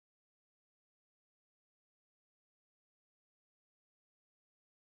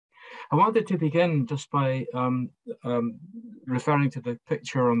I wanted to begin just by referring to the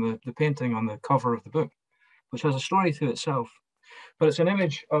picture on the painting on the cover of the book, which has a story to itself. But it's an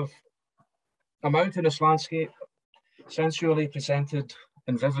image of a mountainous landscape, sensually presented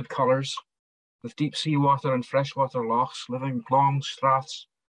in vivid colours, with deep seawater and freshwater lochs, living long straths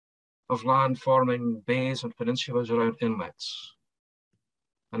of land forming bays and peninsulas around inlets.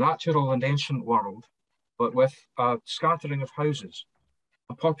 A natural and ancient world, but with a scattering of houses,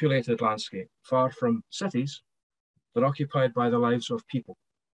 a populated landscape, far from cities, but occupied by the lives of people,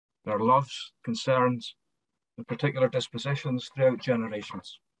 their loves, concerns, and particular dispositions throughout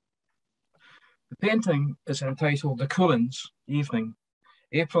generations. The painting is entitled The Cuillins Evening,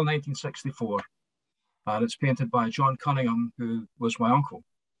 April 1964, and it's painted by John Cunningham, who was my uncle.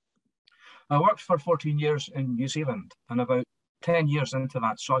 I worked for 14 years in New Zealand, and about 10 years into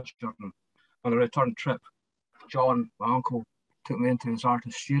that sojourn, on a return trip, John, my uncle, took me into his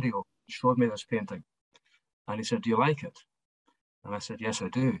artist studio, showed me this painting, and he said, "Do you like it?" And I said, "Yes, I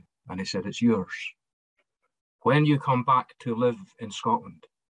do." And he said, "It's yours when you come back to live in Scotland."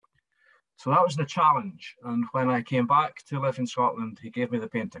 So that was the challenge. And when I came back to live in Scotland, he gave me the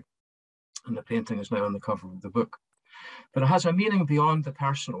painting. And the painting is now on the cover of the book. But it has a meaning beyond the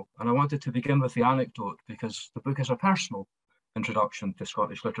personal. And I wanted to begin with the anecdote because the book is a personal introduction to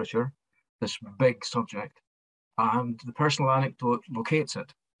Scottish literature, this big subject. And the personal anecdote locates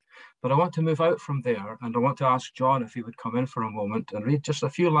it. But I want to move out from there, and I want to ask John if he would come in for a moment and read just a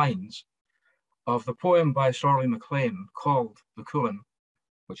few lines of the poem by Sorley MacLean called The Cuillin,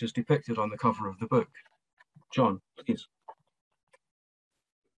 which is depicted on the cover of the book. John, please.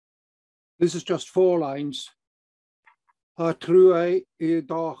 This is just 4 lines. Haar trúi I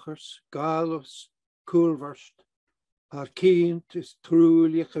dachers, galus, coolverst. Haar kind is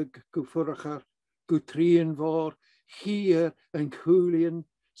trúlichig gufurachar, gutrien var, hier en coolien,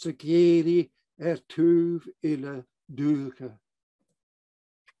 se geri tuv ille duke.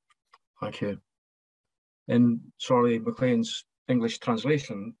 Thank you. In Sorley MacLean's English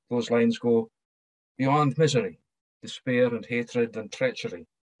translation, those lines go, beyond misery, despair and hatred and treachery,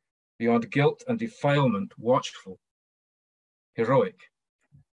 beyond guilt and defilement, watchful, heroic,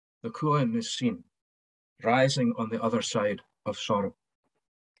 the Cuillin is seen, rising on the other side of sorrow.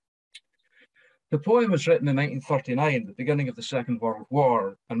 The poem was written in 1939, the beginning of the Second World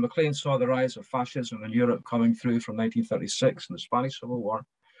War, and MacLean saw the rise of fascism in Europe coming through from 1936 and the Spanish Civil War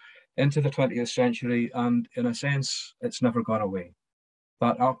into the 20th century, and in a sense, it's never gone away.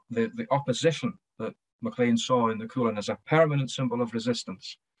 That the opposition that MacLean saw in the Cuillin as a permanent symbol of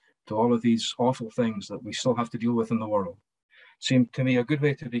resistance to all of these awful things that we still have to deal with in the world seemed to me a good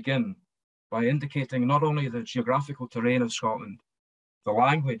way to begin by indicating not only the geographical terrain of Scotland, the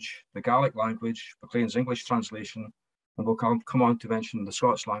language, the Gaelic language, MacLean's English translation, and we'll come on to mention the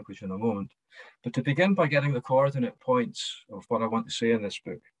Scots language in a moment, but to begin by getting the coordinate points of what I want to say in this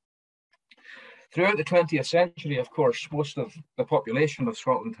book. Throughout the 20th century, of course, most of the population of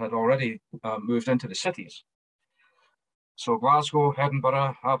Scotland had already moved into the cities. So Glasgow,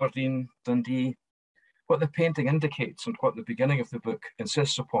 Edinburgh, Aberdeen, Dundee. What the painting indicates and what the beginning of the book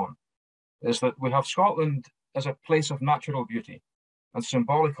insists upon is that we have Scotland as a place of natural beauty and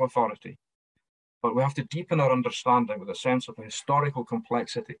symbolic authority, but we have to deepen our understanding with a sense of the historical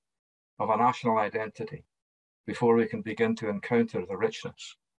complexity of a national identity before we can begin to encounter the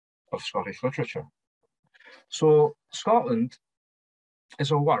richness of Scottish literature. So Scotland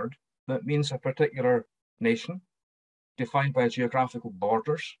is a word that means a particular nation defined by geographical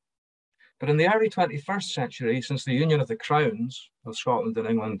borders. But in the early 21st century, since the union of the crowns of Scotland and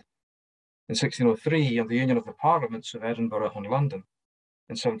England in 1603 and the union of the parliaments of Edinburgh and London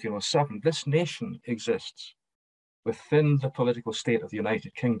in 1707, this nation exists within the political state of the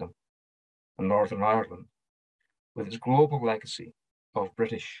United Kingdom and Northern Ireland, with its global legacy of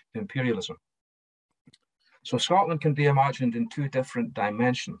British imperialism. So Scotland can be imagined in 2 different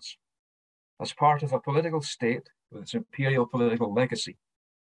dimensions, as part of a political state with its imperial political legacy,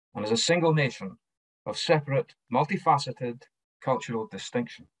 and as a single nation of separate, multifaceted cultural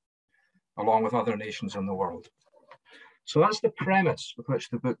distinction, along with other nations in the world. So that's the premise with which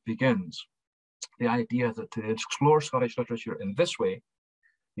the book begins, the idea that to explore Scottish literature in this way,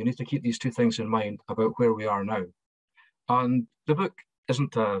 you need to keep these 2 things in mind about where we are now. And the book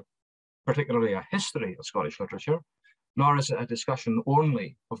isn't particularly a history of Scottish literature, nor is it a discussion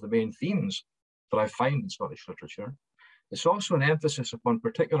only of the main themes that I find in Scottish literature. It's also an emphasis upon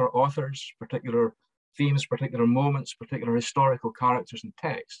particular authors, particular themes, particular moments, particular historical characters and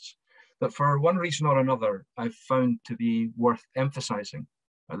texts that for one reason or another, I've found to be worth emphasizing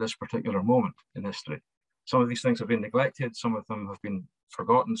at this particular moment in history. Some of these things have been neglected, some of them have been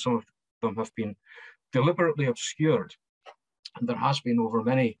forgotten, some them have been deliberately obscured. And there has been over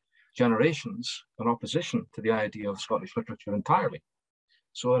many generations an opposition to the idea of Scottish literature entirely.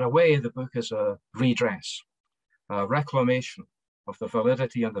 So in a way, the book is a redress, a reclamation of the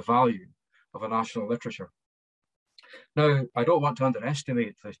validity and the value of a national literature. Now, I don't want to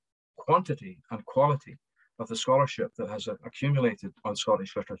underestimate the quantity and quality of the scholarship that has accumulated on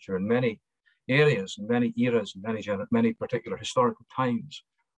Scottish literature in many areas, in many eras, in many particular historical times.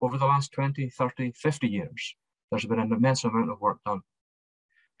 Over the last 20, 30, 50 years, there's been an immense amount of work done.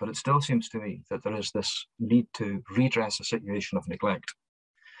 But it still seems to me that there is this need to redress a situation of neglect.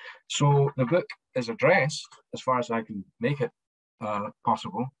 So the book is addressed, as far as I can make it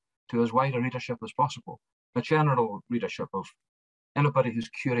possible, to as wide a readership as possible, a general readership of anybody who's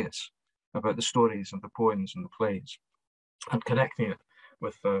curious about the stories and the poems and the plays, and connecting it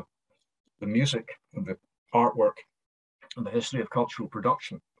with the music and the artwork and the history of cultural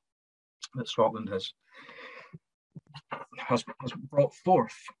production that Scotland has brought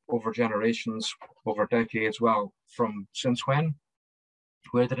forth over generations, over decades. Well, from since when?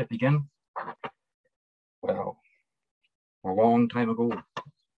 Where did it begin? Well, a long time ago,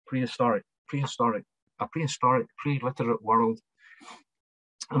 prehistoric, pre-literate world,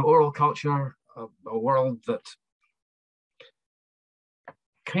 an oral culture, a world that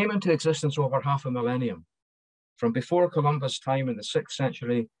came into existence over half a millennium, from before Columbus' time in the 6th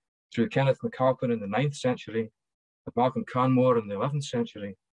century through Kenneth MacAlpin in the 9th century, Malcolm Canmore in the 11th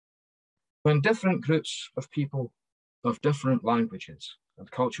century, when different groups of people of different languages and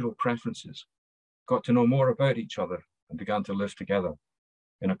cultural preferences got to know more about each other and began to live together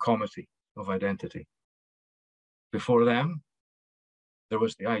in a comity of identity. Before them, there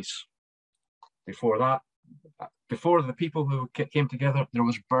was the ice. Before that, before the people who came together, there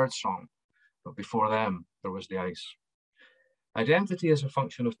was birdsong. But before them, there was the ice. Identity is a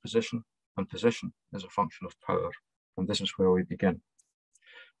function of position, and position is a function of power. And this is where we begin.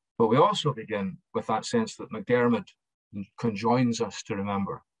 But we also begin with that sense that MacDiarmid conjoins us to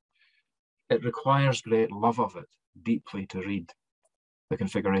remember. It requires great love of it deeply to read the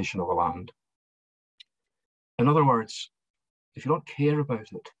configuration of a land. In other words, if you don't care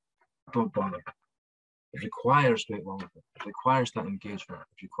about it, don't bother. It requires great love of it. It requires that engagement.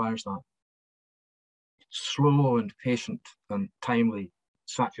 It requires that slow and patient and timely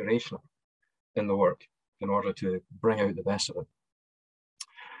saturation in the work in order to bring out the best of it.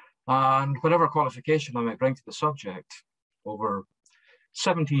 And whatever qualification I might bring to the subject, over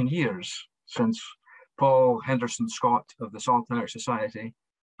 17 years since Paul Henderson Scott of the Saltire Society,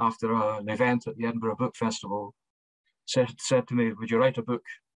 after an event at the Edinburgh Book Festival, said to me, would you write a book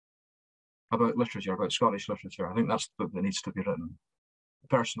about literature, about Scottish literature? I think that's the book that needs to be written. A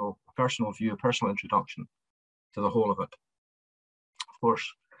personal view, a personal introduction to the whole of it. Of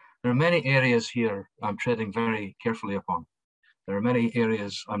course, there are many areas here I'm treading very carefully upon. There are many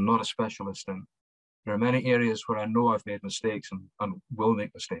areas I'm not a specialist in. There are many areas where I know I've made mistakes and will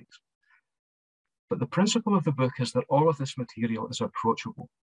make mistakes. But the principle of the book is that all of this material is approachable.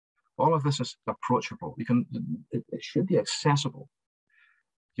 All of this is approachable. It should be accessible.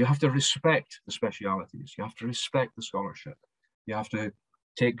 You have to respect the specialities. You have to respect the scholarship. You have to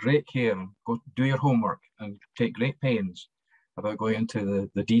take great care and go do your homework and take great pains about going into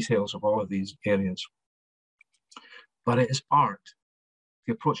the details of all of these areas. But it is art.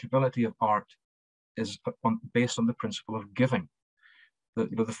 The approachability of art is based on the principle of giving. The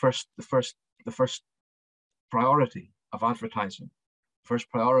first priority of advertising, first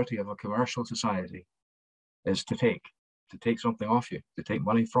priority of a commercial society is to take something off you, to take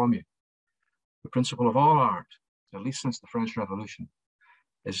money from you. The principle of all art, at least since the French Revolution,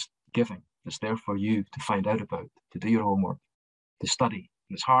 is giving. It's there for you to find out about, to do your homework, to study.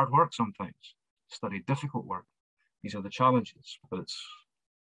 And it's hard work sometimes, study difficult work. These are the challenges, but it's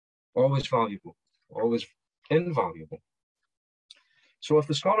always valuable, always invaluable. So if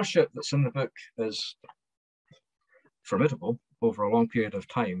the scholarship that's in the book is formidable over a long period of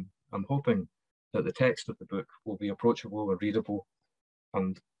time, I'm hoping that the text of the book will be approachable and readable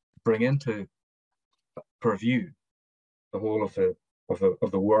and bring into purview the whole of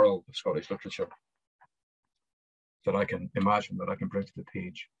the world of Scottish literature that I can imagine, that I can bring to the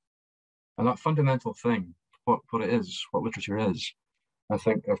page. And that fundamental thing, what it is, what literature is, I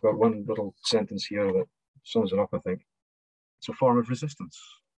think I've got one little sentence here that sums it up, I think. It's a form of resistance.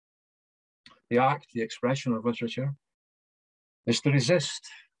 The act, the expression of literature is to resist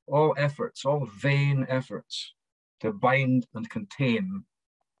all efforts, all vain efforts to bind and contain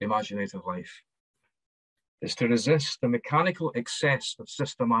imaginative life. It's to resist the mechanical excess of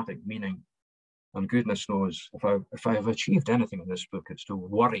systematic meaning. And goodness knows, if I have achieved anything in this book, it's to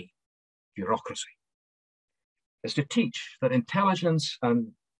worry bureaucracy. It's to teach that intelligence and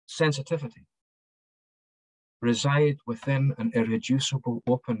sensitivity reside within an irreducible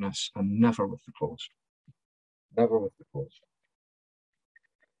openness and never with the closed. Never with the closed.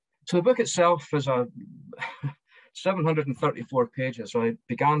 So the book itself is a 734 pages. So I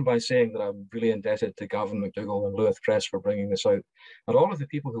began by saying that I'm really indebted to Gavin McDougall and Luath Press for bringing this out, and all of the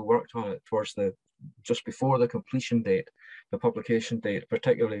people who worked on it towards just before the completion date, the publication date,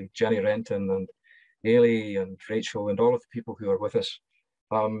 particularly Jenny Renton and Ailey and Rachel and all of the people who are with us.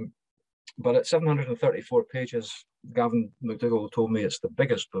 But at 734 pages, Gavin McDougall told me it's the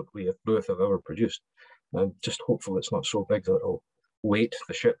biggest book we at Luath have ever produced. I'm just hopeful it's not so big that it'll weight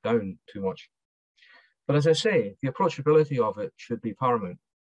the ship down too much. But as I say, the approachability of it should be paramount.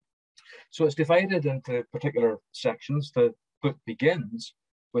 So it's divided into particular sections. The book begins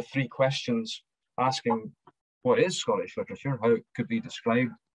with 3 questions asking, what is Scottish literature? How it could be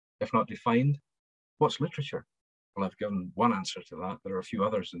described, if not defined? What's literature? Well, I've given one answer to that. There are a few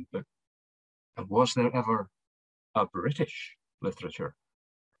others in the book. And was there ever a British literature?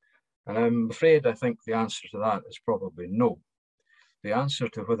 And I'm afraid I think the answer to that is probably no. The answer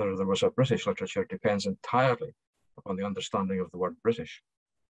to whether there was a British literature depends entirely upon the understanding of the word British.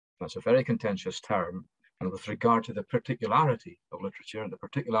 That's a very contentious term, and with regard to the particularity of literature and the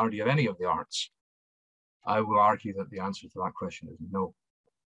particularity of any of the arts, I will argue that the answer to that question is no.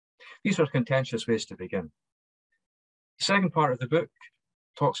 These are contentious ways to begin. The second part of the book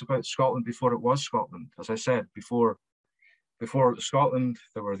talks about Scotland before it was Scotland. As I said, before Scotland,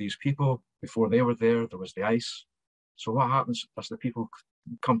 there were these people. Before they were there was the ice. So what happens as the people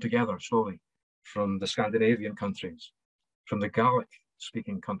come together slowly from the Scandinavian countries, from the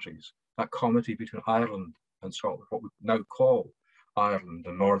Gaelic-speaking countries, that comity between Ireland and Scotland, what we now call Ireland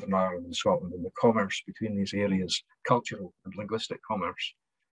and Northern Ireland and Scotland, and the commerce between these areas, cultural and linguistic commerce,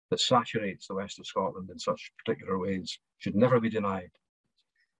 that saturates the west of Scotland in such particular ways, should never be denied.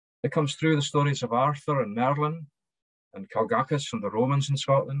 It comes through the stories of Arthur and Merlin and Calgacus from the Romans in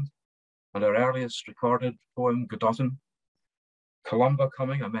Scotland, and our earliest recorded poem, Gododin, Columba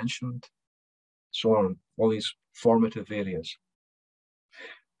coming, I mentioned, so on, all these formative areas.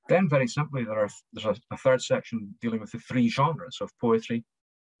 Then very simply, there's a third section dealing with the 3 genres of poetry,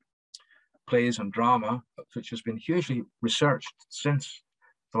 plays and drama, which has been hugely researched since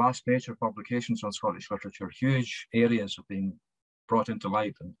the last major publications on Scottish literature. Huge areas have been brought into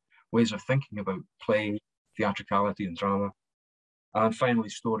light and ways of thinking about play, theatricality and drama. And finally,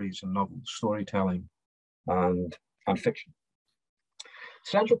 stories and novels, storytelling and fiction.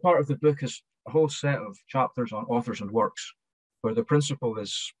 Central part of the book is a whole set of chapters on authors and works, where the principle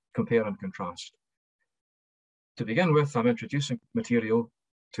is compare and contrast. To begin with, I'm introducing material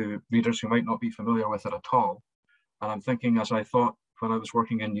to readers who might not be familiar with it at all. And I'm thinking, as I thought when I was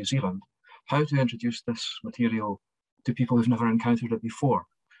working in New Zealand, how to introduce this material to people who've never encountered it before,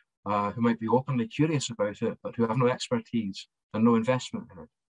 who might be openly curious about it, but who have no expertise and no investment in it.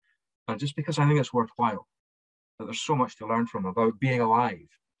 And just because I think it's worthwhile, that there's so much to learn from about being alive.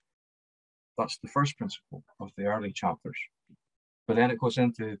 That's the first principle of the early chapters. But then it goes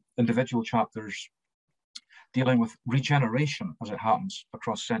into individual chapters dealing with regeneration as it happens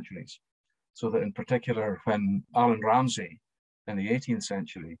across centuries. So that in particular, when Alan Ramsay in the 18th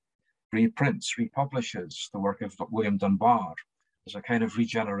century reprints, republishes the work of William Dunbar, there's a kind of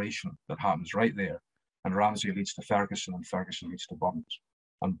regeneration that happens right there. And Ramsay leads to Ferguson, and Ferguson leads to Burns.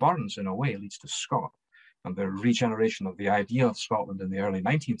 And Burns, in a way, leads to Scott, and the regeneration of the idea of Scotland in the early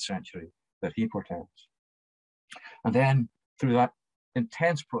 19th century that he portends. And then through that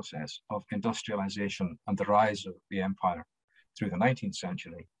intense process of industrialization and the rise of the empire through the 19th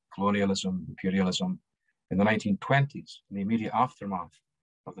century, colonialism, imperialism, in the 1920s, in the immediate aftermath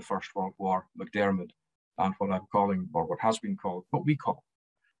of the First World War, McDermott, and what I'm calling, or what has been called, what we call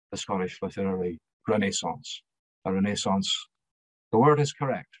the Scottish literary Renaissance. A Renaissance, the word is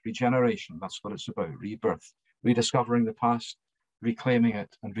correct, regeneration, that's what it's about, rebirth, rediscovering the past, reclaiming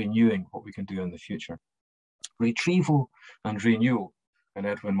it and renewing what we can do in the future. Retrieval and renewal, in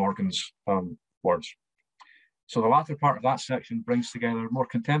Edwin Morgan's words. So the latter part of that section brings together more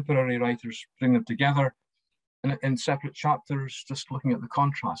contemporary writers, bring them together in separate chapters, just looking at the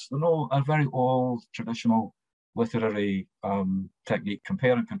contrast. A very old traditional literary technique,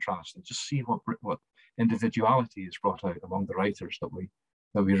 compare and contrast, and just see what individuality is brought out among the writers that we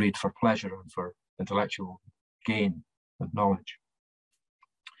read for pleasure and for intellectual gain and knowledge.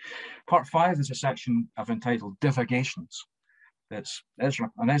 Part 5 is a section I've entitled Divagations. It's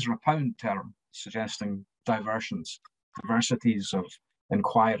an Ezra Pound term suggesting diversities of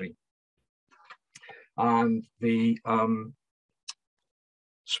inquiry. And the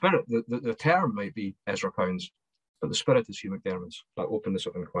spirit, the term might be Ezra Pound's, but the spirit is Hugh McDermott's, that openness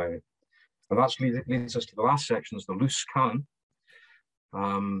of inquiry. And that leads us to the last section, is the loose canon,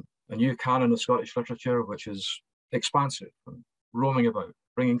 a new canon of Scottish literature, which is expansive, and roaming about,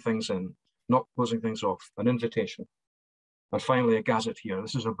 bringing things in, not closing things off, an invitation. And finally, a gazetteer.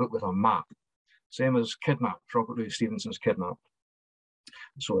 This is a book with a map, same as Kidnapped, Robert Louis Stevenson's Kidnapped.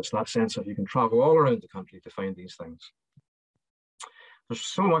 So it's that sense of you can travel all around the country to find these things. There's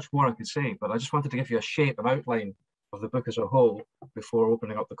so much more I could say, but I just wanted to give you a shape, an outline of the book as a whole before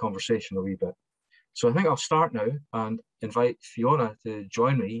opening up the conversation a wee bit. So I think I'll start now and invite Fiona to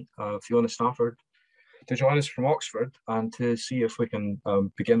join me, Fiona Stafford, to join us from Oxford, and to see if we can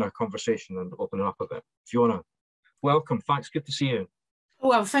begin our conversation and open it up a bit. Fiona, welcome. Thanks. Good to see you.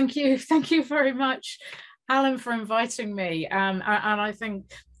 Well, thank you. Thank you very much, Alan, for inviting me. And I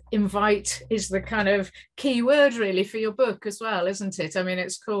think invite is the kind of key word really for your book as well, isn't it? I mean,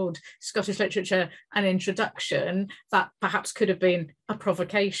 it's called Scottish Literature, an Introduction. That perhaps could have been a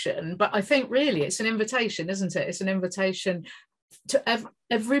provocation, but I think really it's an invitation, isn't it? It's an invitation to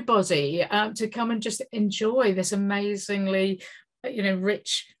everybody to come and just enjoy this amazingly,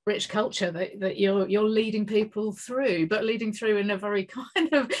 rich culture that you're leading people through, but leading through in a very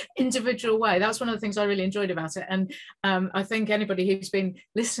kind of individual way. That's one of the things I really enjoyed about it. And I think anybody who's been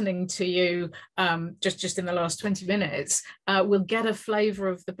listening to you just in the last 20 minutes will get a flavour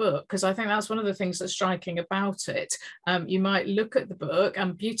of the book, because I think that's one of the things that's striking about it. You might look at the book,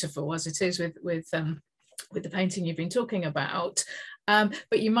 and beautiful as it is with the painting you've been talking about,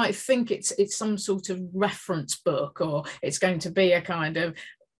 but you might think it's some sort of reference book, or it's going to be a kind of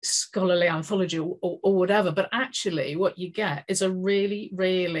scholarly anthology or whatever, but actually what you get is a really,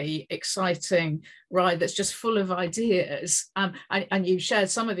 really exciting ride that's just full of ideas, and you've shared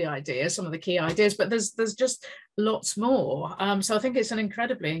some of the ideas, some of the key ideas, but there's just lots more. So I think it's an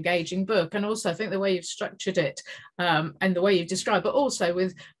incredibly engaging book, and also I think the way you've structured it and the way you've described, but also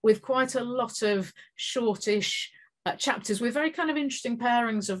with quite a lot of shortish chapters with very kind of interesting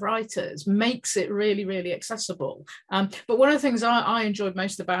pairings of writers, makes it really, really accessible. But one of the things I enjoyed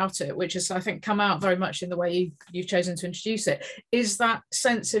most about it, which has I think come out very much in the way you've chosen to introduce it, is that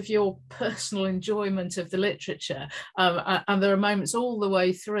sense of your personal enjoyment of the literature. And there are moments all the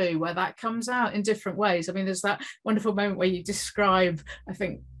way through where that comes out in different ways. I mean, there's that wonderful moment where you describe, I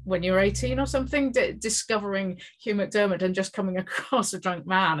think, when you're 18 or something, discovering Hugh McDermott and just coming across a drunk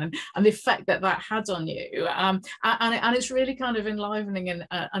man, and the effect that had on you. And it's really kind of enlivening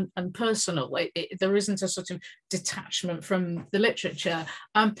and personal. There isn't a sort of detachment from the literature.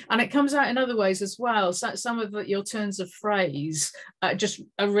 And it comes out in other ways as well. So some of your turns of phrase just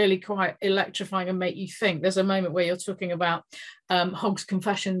are really quite electrifying and make you think. There's a moment where you're talking about Hogg's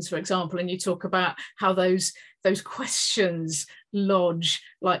Confessions, for example, and you talk about how those questions lodge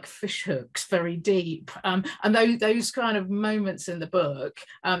like fish hooks very deep, and those kind of moments in the book,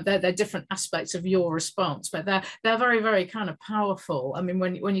 they're different aspects of your response, but they're very, very kind of powerful. I mean,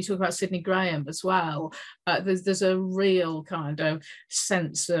 when you talk about Sidney Graham as well, there's a real kind of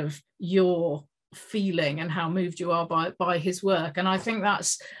sense of your feeling and how moved you are by his work, and I think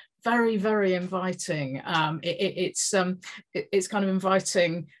that's very, very inviting. It's kind of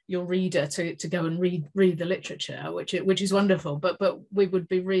inviting your reader to go and read the literature, which is wonderful. But we would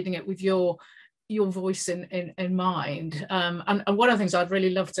be reading it with your voice in mind. And one of the things I'd really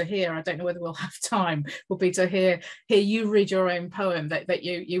love to hear, I don't know whether we'll have time, would be to hear you read your own poem that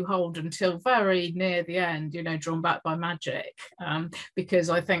you hold until very near the end, drawn back by magic, because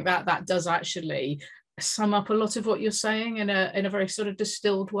I think that does actually sum up a lot of what you're saying in a very sort of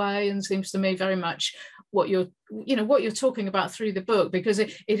distilled way, and seems to me very much what you're talking about through the book, because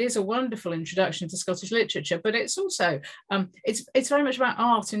it is a wonderful introduction to Scottish literature, but it's also it's very much about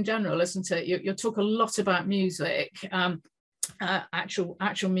art in general, isn't it? You talk a lot about music,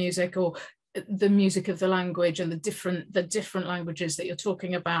 actual music, or the music of the language, and the different languages that you're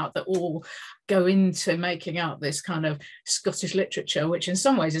talking about that all go into making up this kind of Scottish literature, which in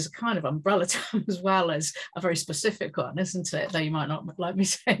some ways is a kind of umbrella term as well as a very specific one, isn't it? Though you might not like me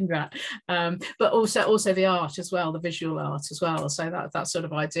saying that, but also the art as well, the visual art as well. So that sort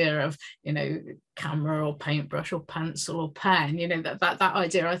of idea of camera or paintbrush or pencil or pen, that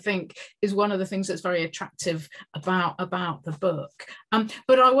idea I think is one of the things that's very attractive about the book.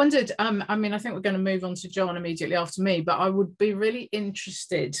 But I wondered, I think we're going to move on to John immediately after me, but I would be really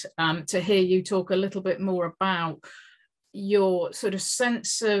interested to hear you talk a little bit more about your sort of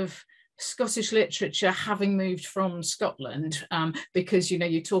sense of Scottish literature having moved from Scotland, because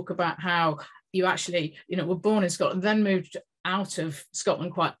you talk about how you actually were born in Scotland, then moved out of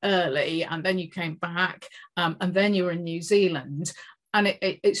Scotland quite early, and then you came back, and then you were in New Zealand. and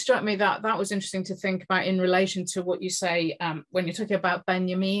it struck me that that was interesting to think about in relation to what you say when you're talking about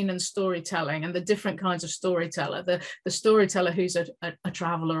Benjamin and storytelling and the different kinds of storyteller, the storyteller who's a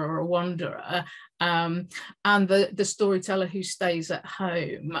traveller or a wanderer, and the storyteller who stays at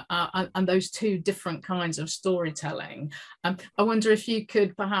home, and those two different kinds of storytelling. I wonder if you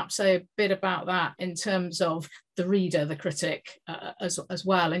could perhaps say a bit about that in terms of the reader, the critic, as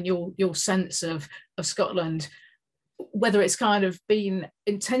well, and your sense of Scotland, whether it's kind of been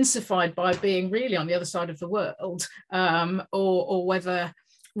intensified by being really on the other side of the world, or whether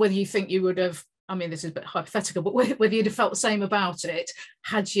you think you would have, I mean, this is a bit hypothetical, but whether you'd have felt the same about it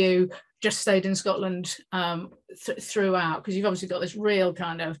had you just stayed in Scotland throughout, because you've obviously got this real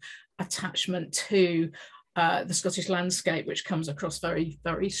kind of attachment to the Scottish landscape, which comes across very,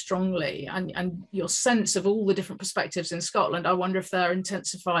 very strongly, and your sense of all the different perspectives in Scotland, I wonder if they're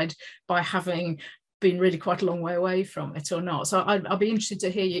intensified by having been really quite a long way away from it or not. So I'll be interested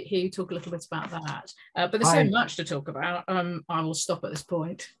to hear you talk a little bit about that. But there's so much to talk about. I will stop at this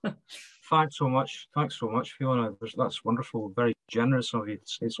point. Thanks so much, Fiona. That's wonderful, very generous of you to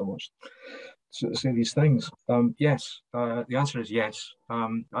say so much, to say these things. Yes, the answer is yes.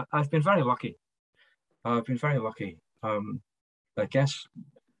 I've been very lucky. I guess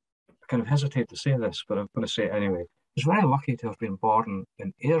I kind of hesitate to say this, but I'm going to say it anyway. I was very lucky to have been born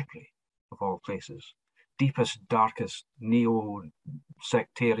in Airdrie, of all places. Deepest, darkest,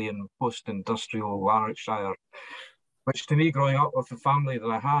 neo-sectarian, post-industrial Lanarkshire, which to me, growing up with the family that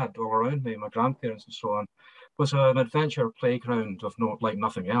I had all around me, my grandparents and so on, was an adventure playground of like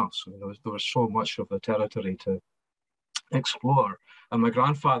nothing else. I mean, there was so much of the territory to explore. And my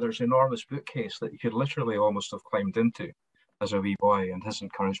grandfather's enormous bookcase that you could literally almost have climbed into as a wee boy, and his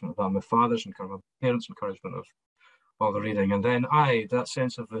encouragement of that, my father's encouragement, my parents' encouragement of all the reading. And then that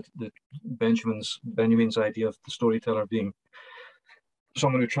sense of the Benjamin's idea of the storyteller being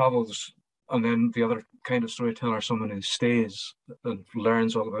someone who travels, and then the other kind of storyteller, someone who stays and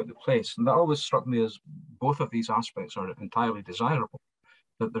learns all about the place. And that always struck me as both of these aspects are entirely desirable.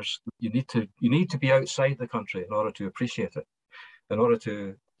 That you need to be outside the country in order to appreciate it, in order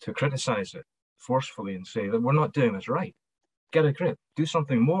to criticize it forcefully and say that we're not doing this right. Get a grip, do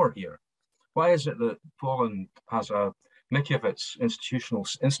something more here. Why is it that Poland has a Mickiewicz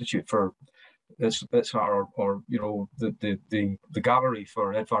institute for this, or you know, the gallery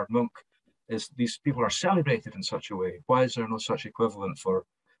for Edvard Munch? Is these people are celebrated in such a way? Why is there no such equivalent for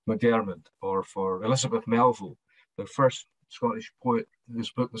MacDiarmid or for Elizabeth Melville, the first Scottish poet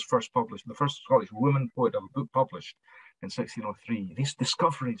whose book was first published, the first Scottish woman poet of a book published in 1603? These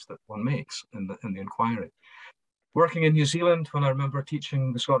discoveries that one makes in the inquiry. Working in New Zealand, when I remember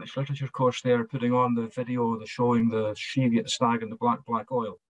teaching the Scottish literature course there, putting on the video, showing the Cheviot stag and the black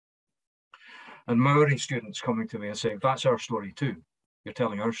oil, and Maori students coming to me and saying, that's our story too. You're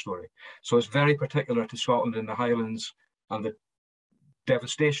telling our story. So it's very particular to Scotland in the Highlands and the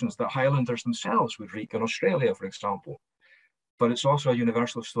devastations that Highlanders themselves would wreak in Australia, for example. But it's also a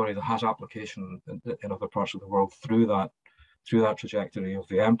universal story that has application in other parts of the world through that trajectory of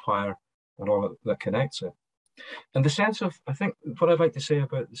the empire and all that connects it. And the sense of, I think what I'd like to say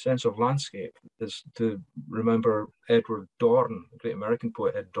about the sense of landscape is to remember Edward Dorn, the great American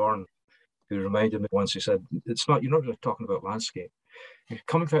poet Ed Dorn, who reminded me once, he said, you're not really talking about landscape. You're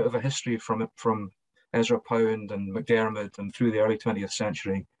coming out of a history from Ezra Pound and MacDiarmid and through the early 20th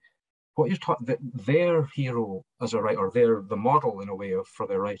century. What you're talking, their hero as a writer, the model in a way for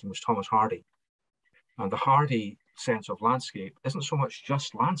their writing was Thomas Hardy. And the Hardy sense of landscape isn't so much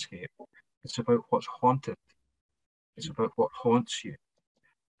just landscape, it's about what's haunted. It's about what haunts you.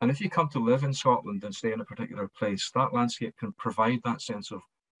 And if you come to live in Scotland and stay in a particular place, that landscape can provide that sense of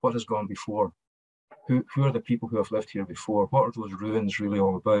what has gone before. Who are the people who have lived here before? What are those ruins really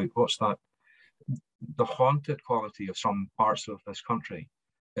all about? What's that? The haunted quality of some parts of this country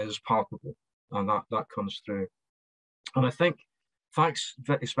is palpable, and that comes through. And I think, thanks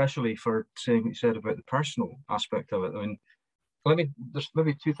especially for saying what you said about the personal aspect of it. I mean, there's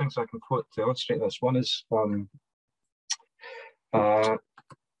maybe two things I can quote to illustrate this. One is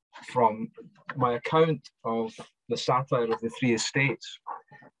from my account of the satire of the Three Estates,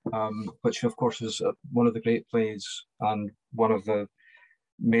 which of course is one of the great plays and one of the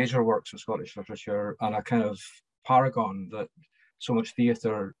major works of Scottish literature, and a kind of paragon that so much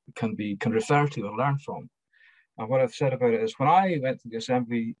theatre can refer to and learn from. And what I've said about it is, when I went to the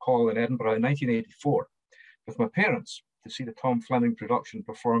Assembly Hall in Edinburgh in 1984 with my parents to see the Tom Fleming production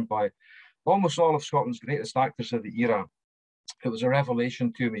performed by almost all of Scotland's greatest actors of the era, it was a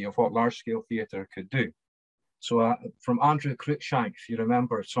revelation to me of what large-scale theatre could do. So from Andrew Cruikshank, if you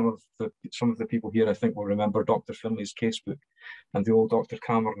remember, some of the people here, I think, will remember Dr. Finlay's casebook, and the old Dr.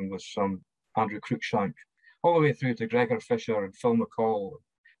 Cameron was Andrew Cruikshank, all the way through to Gregor Fisher and Phil McCall,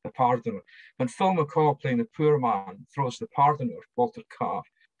 the pardoner. When Phil McCall, playing the poor man, throws the pardoner, Walter Carr,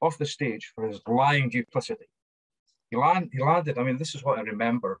 off the stage for his lying duplicity. He landed, I mean, this is what I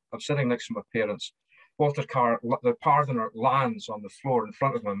remember. I'm sitting next to my parents. Walter Carr, the pardoner, lands on the floor in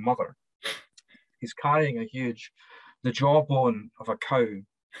front of my mother. He's carrying the jawbone of a cow,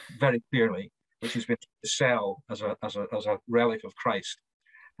 very clearly, which he's been to sell as a relic of Christ.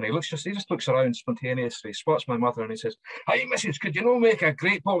 And he just looks around spontaneously, spots my mother, and he says, "Hey, missus, could you make a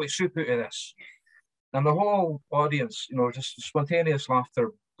great bowl of soup out of this?" And the whole audience, just spontaneous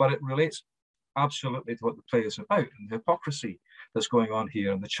laughter, but it relates absolutely to what the play is about, and the hypocrisy that's going on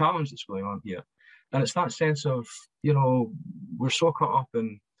here, and the challenge that's going on here. And it's that sense of, we're so caught up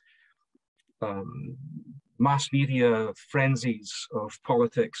in mass media frenzies of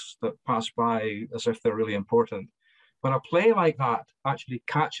politics that pass by as if they're really important. When a play like that actually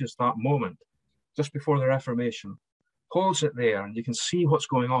catches that moment just before the Reformation, holds it there, and you can see what's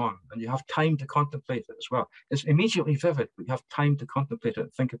going on, and you have time to contemplate it as well. It's immediately vivid, but you have time to contemplate it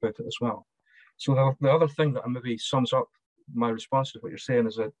and think about it as well. So the other thing that maybe sums up my response to what you're saying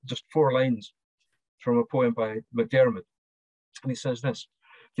is just 4 lines from a poem by McDermott. And he says this: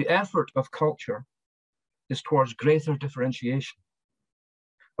 "The effort of culture is towards greater differentiation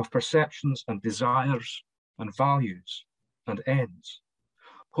of perceptions and desires and values and ends,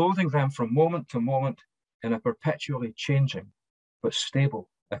 holding them from moment to moment in a perpetually changing but stable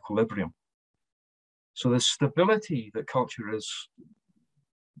equilibrium." So the stability that culture is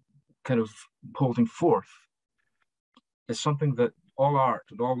kind of holding forth is something that all art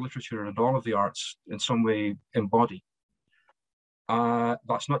and all literature and all of the arts in some way embody.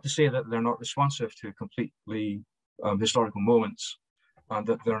 That's not to say that they're not responsive to completely historical moments, and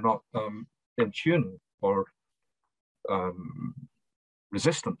that they're not in tune or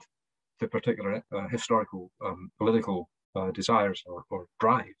resistant to particular historical, political desires or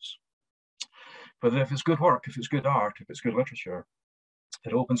drives. But if it's good work, if it's good art, if it's good literature,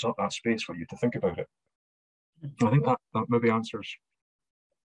 it opens up that space for you to think about it. I think that maybe answers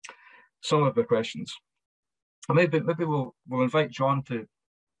some of the questions. Maybe we'll invite John to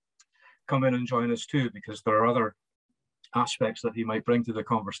come in and join us too, because there are other aspects that he might bring to the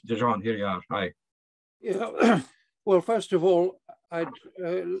conversation. John, here you are. Hi. Yeah. Well, first of all, I'd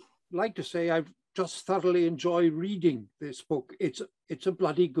like to say I've just thoroughly enjoyed reading this book. It's a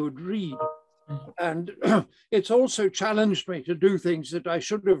bloody good read. And it's also challenged me to do things that I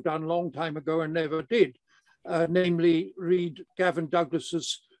should have done a long time ago and never did, namely read Gavin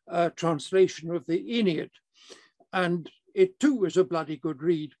Douglas's translation of the Aeneid. And it too is a bloody good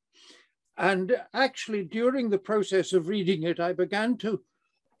read. And actually, during the process of reading it, I began to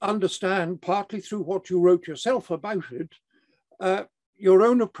understand, partly through what you wrote yourself about it, your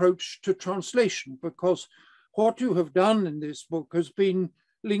own approach to translation, because what you have done in this book has been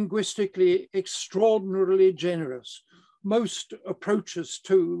linguistically extraordinarily generous. Most approaches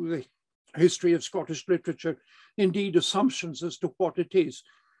to the history of Scottish literature, indeed assumptions as to what it is,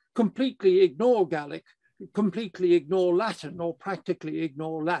 completely ignore Gaelic, completely ignore Latin, or practically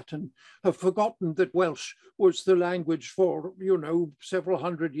ignore Latin, have forgotten that Welsh was the language for, several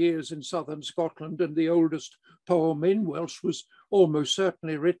hundred years in southern Scotland, and the oldest poem in Welsh was almost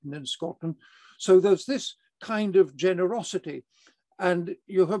certainly written in Scotland. So there's this kind of generosity. And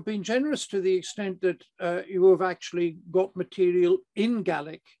you have been generous to the extent that you have actually got material in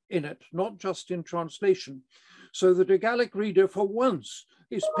Gaelic in it, not just in translation, so that a Gaelic reader for once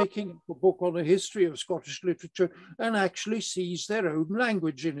is picking up a book on a history of Scottish literature and actually sees their own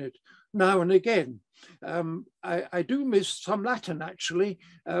language in it now and again. I do miss some Latin, actually.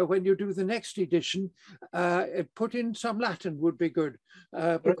 When you do the next edition, put in some Latin would be good.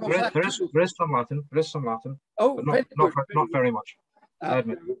 Because there is some Latin. Oh, but not very much.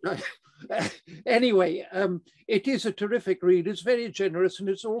 Anyway, it is a terrific read. It's very generous, and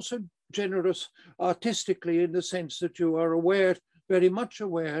it's also generous artistically in the sense that you are very much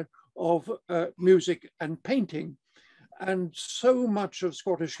aware of music and painting. And so much of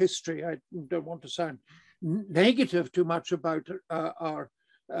Scottish history, I don't want to sound negative too much about our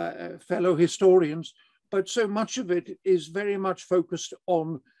fellow historians, but so much of it is very much focused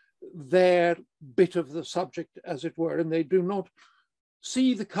on their bit of the subject, as it were, and they do not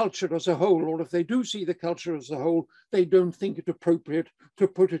see the culture as a whole, or if they do see the culture as a whole, they don't think it appropriate to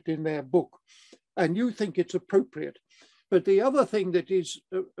put it in their book. And you think it's appropriate. But the other thing that is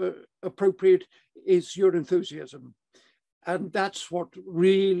appropriate is your enthusiasm. And that's what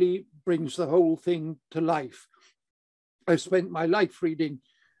really brings the whole thing to life. I spent my life reading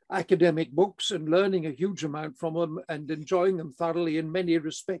academic books and learning a huge amount from them and enjoying them thoroughly in many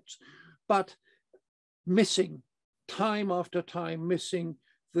respects, but missing time after time, missing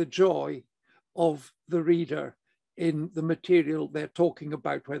the joy of the reader in the material they're talking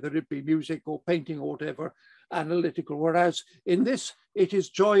about, whether it be music or painting or whatever, analytical. Whereas in this, it is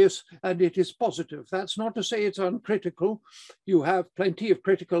joyous and it is positive. That's not to say it's uncritical. You have plenty of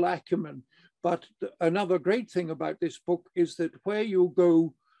critical acumen. But another great thing about this book is that where you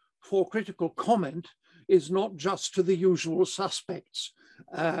go for critical comment is not just to the usual suspects.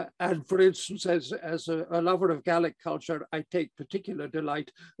 And for instance, as a lover of Gaelic culture, I take particular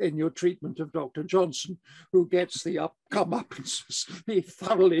delight in your treatment of Dr. Johnson, who gets the comeuppance he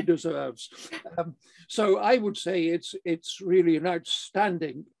thoroughly deserves. So I would say it's really an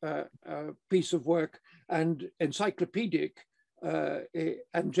outstanding piece of work and encyclopedic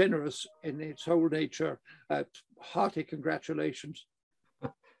and generous in its whole nature. Hearty congratulations.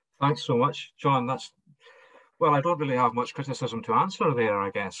 Thanks so much, John. Well, I don't really have much criticism to answer there,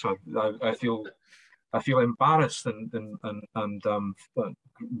 I guess. I feel embarrassed and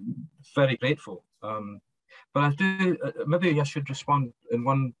very grateful. But I do, maybe I should respond in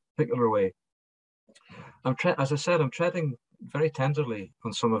one particular way. As I said, I'm treading very tenderly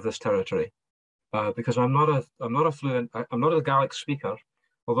on some of this territory because I'm not a Gaelic speaker,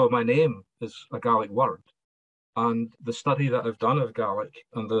 although my name is a Gaelic word. And the study that I've done of Gaelic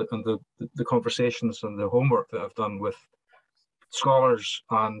and the conversations and the homework that I've done with scholars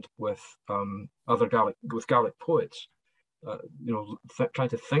and with Gaelic poets, trying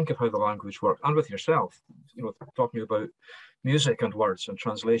to think of how the language works, and with yourself, talking about music and words and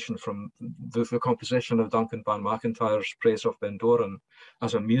translation from the composition of Duncan Ban McIntyre's Praise of Bendoran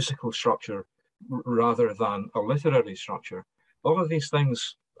as a musical structure rather than a literary structure. All of these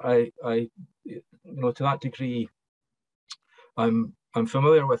things, to that degree, I'm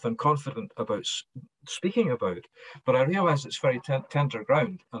familiar with and confident about speaking about, but I realise it's very tender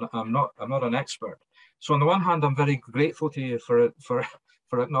ground, and I'm not an expert. So on the one hand, I'm very grateful to you for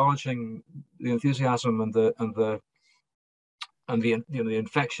acknowledging the enthusiasm and the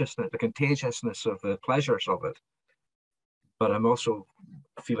infectiousness, the contagiousness of the pleasures of it. But I'm also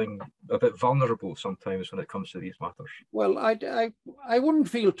feeling a bit vulnerable sometimes when it comes to these matters. Well, I wouldn't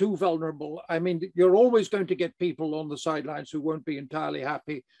feel too vulnerable. I mean, you're always going to get people on the sidelines who won't be entirely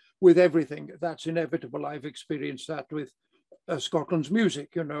happy with everything. That's inevitable. I've experienced that with Scotland's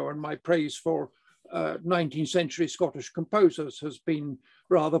music, and my praise for 19th century Scottish composers has been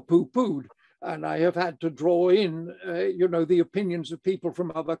rather poo-pooed. And I have had to draw in, the opinions of people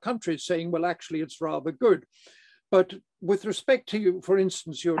from other countries saying, well, actually, it's rather good. But with respect to, for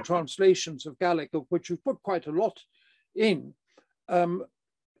instance, your translations of Gaelic, of which you put quite a lot in,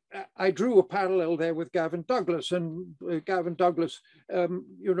 I drew a parallel there with Gavin Douglas, and Gavin Douglas,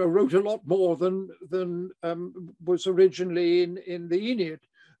 wrote a lot more than was originally in the Aeneid.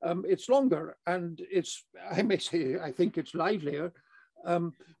 It's longer, and I may say, I think it's livelier.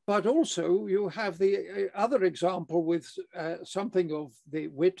 But also you have the other example with something of the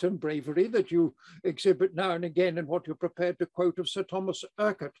wit and bravery that you exhibit now and again in what you're prepared to quote of Sir Thomas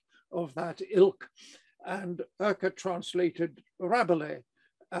Urquhart of that ilk. And Urquhart translated Rabelais,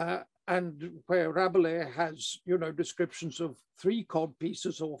 and where Rabelais has, descriptions of 3 cod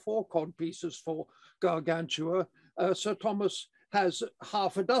pieces or 4 cod pieces for Gargantua, Sir Thomas has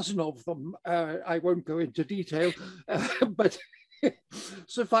half a dozen of them. I won't go into detail, but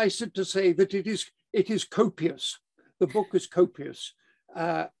suffice it to say that it is copious. The book is copious.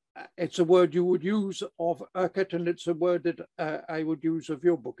 It's a word you would use of Urquhart, and it's a word that I would use of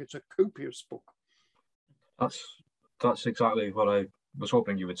your book. It's a copious book. That's exactly what I was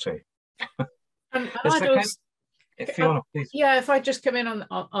hoping you would say. Fiona, please. Yeah, if I just come in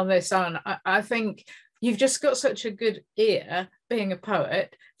on this, Alan, I think you've just got such a good ear, being a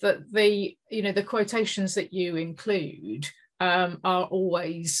poet, that the quotations that you include are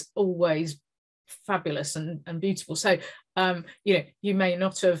always fabulous and beautiful. So you may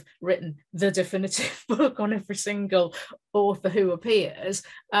not have written the definitive book on every single author who appears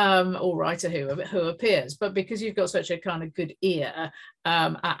or writer who appears, but because you've got such a kind of good ear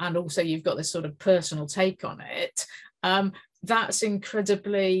and also you've got this sort of personal take on it, that's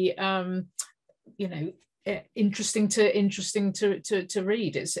incredibly interesting to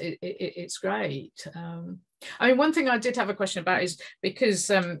read. It's great. I mean, one thing I did have a question about is because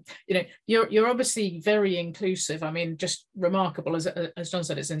you're obviously very inclusive. I mean, just remarkable, as John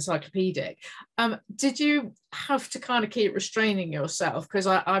said, it's encyclopedic. Did you have to kind of keep restraining yourself? Because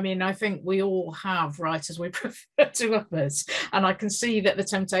I think we all have writers we prefer to others, and I can see that the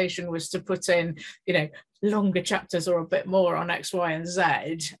temptation was to put in, longer chapters or a bit more on X, Y, and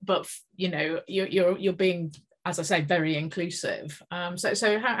Z, but you know, you're being, as I say, very inclusive.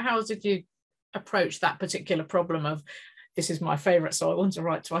 So how did you approach that particular problem of, this is my favorite, so I want to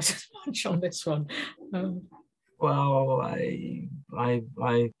write twice as much on this one? Well, I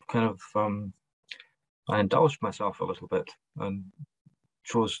kind of I indulged myself a little bit and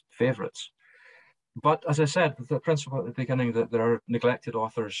chose favorites. But as I said, the principle at the beginning that there are neglected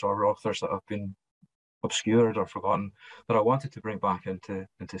authors or authors that have been obscured or forgotten that I wanted to bring back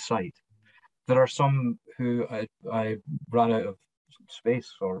into sight. There are some who I ran out of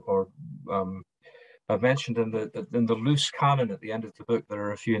space or I've mentioned in the loose canon at the end of the book. There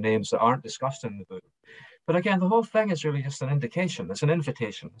are a few names that aren't discussed in the book. But again, the whole thing is really just an indication. It's an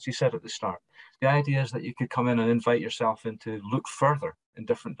invitation, as you said at the start. The idea is that you could come in and invite yourself in to look further in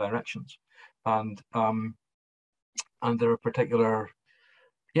different directions. And there are particular,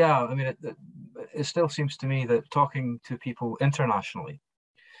 yeah, I mean, it still seems to me that talking to people internationally,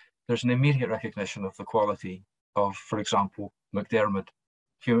 there's an immediate recognition of the quality of, for example, MacDiarmid.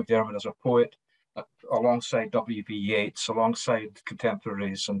 Hugh MacDiarmid as a poet, alongside W.B. Yeats, alongside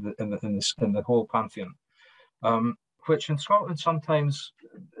contemporaries in the whole pantheon. Which in Scotland sometimes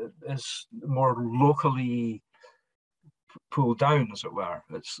is more locally pulled down, as it were.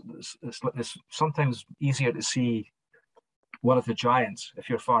 It's sometimes easier to see one of the giants if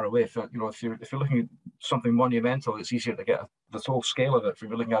you're far away. If you're looking at something monumental, it's easier to get the whole scale of it if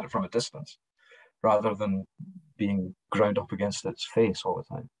you're looking at it from a distance, rather than being ground up against its face all the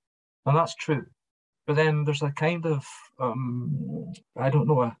time. And that's true. But then there's a kind of I don't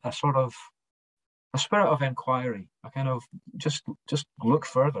know, a sort of a spirit of inquiry. I kind of just look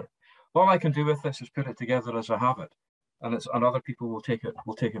further. All I can do with this is put it together as I have it, and other people will take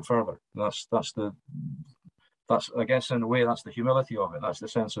it further. That's I guess in a way that's the humility of it. That's the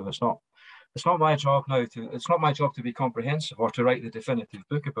sense of it's not my job now to be comprehensive or to write the definitive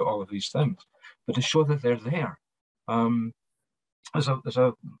book about all of these things, but to show that they're there. There's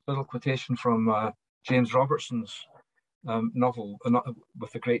a little quotation from James Robertson's novel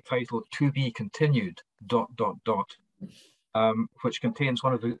with the great title "To Be Continued ... which contains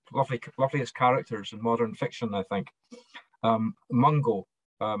one of the loveliest characters in modern fiction, I think. Mungo,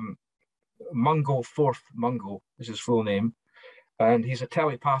 Fourth Mungo is his full name, and he's a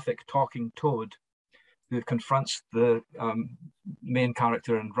telepathic talking toad who confronts the main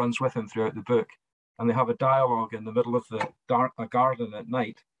character and runs with him throughout the book. And they have a dialogue in the middle of a garden at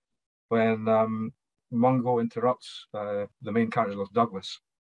night when Mungo interrupts the main character, Douglas.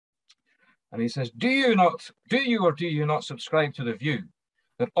 And he says, do you or do you not subscribe to the view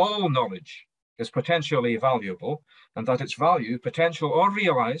that all knowledge is potentially valuable and that its value, potential or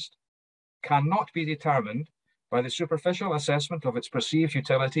realized, cannot be determined by the superficial assessment of its perceived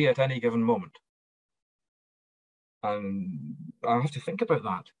utility at any given moment? And I have to think about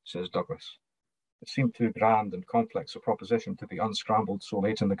that, says Douglas. It seemed too grand and complex a proposition to be unscrambled so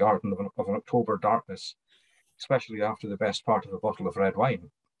late in the garden of an October darkness, especially after the best part of a bottle of red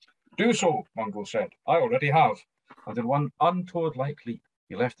wine. Do so, Mungo said. I already have. And in one untoad-like leap,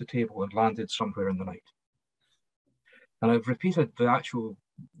 he left the table and landed somewhere in the night. And I've repeated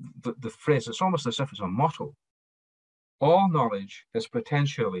the phrase. It's almost as if it's a motto. All knowledge is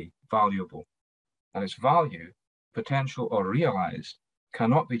potentially valuable, and its value, potential or realized,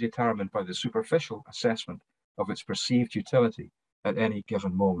 cannot be determined by the superficial assessment of its perceived utility at any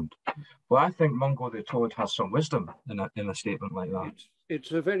given moment. Well, I think Mungo the Toad has some wisdom in a statement like that.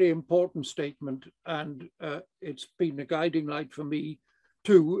 It's a very important statement, and it's been a guiding light for me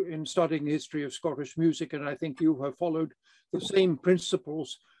too in studying the history of Scottish music, and I think you have followed the same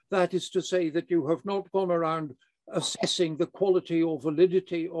principles. That is to say that you have not gone around assessing the quality or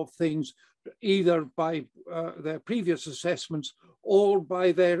validity of things either by their previous assessments or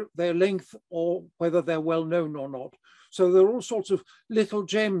by their length or whether they're well known or not. So there are all sorts of little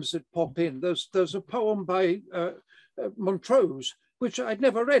gems that pop in. There's a poem by Montrose, which I'd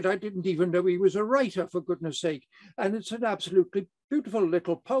never read. I didn't even know he was a writer, for goodness sake. And it's an absolutely beautiful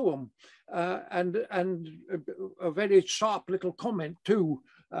little poem and a very sharp little comment too.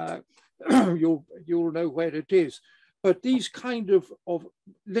 You'll know where it is. But these kind of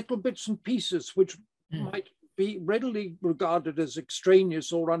little bits and pieces, which might be readily regarded as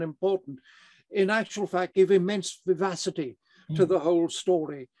extraneous or unimportant, in actual fact give immense vivacity to the whole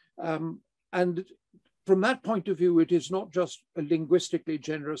story. And from that point of view, it is not just linguistically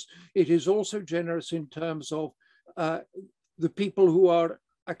generous, it is also generous in terms of the people who are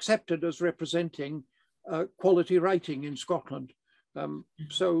accepted as representing quality writing in Scotland.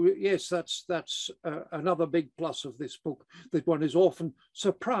 So yes, that's another big plus of this book, that one is often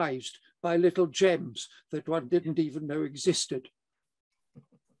surprised by little gems that one didn't even know existed.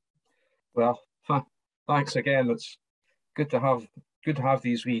 Well, thanks again. It's good to have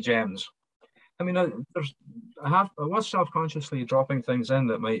these wee gems. I mean, I was self-consciously dropping things in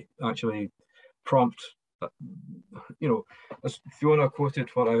that might actually prompt, as Fiona quoted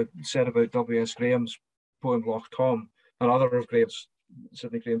what I said about W.S. Graham's poem Loch Tom and other of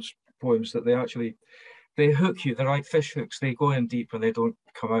Sidney Graham's poems, that they hook you. They're like fish hooks. They go in deep and they don't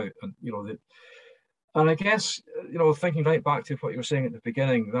come out. And and I guess thinking right back to what you were saying at the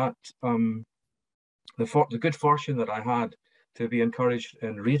beginning, that the good fortune that I had to be encouraged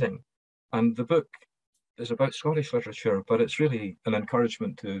in reading, and the book is about Scottish literature, but it's really an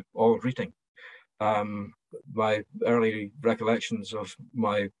encouragement to all reading. My early recollections of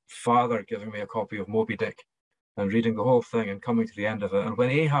my father giving me a copy of Moby Dick and reading the whole thing and coming to the end of it. And when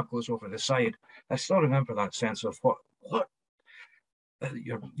Ahab goes over the side, I still remember that sense of what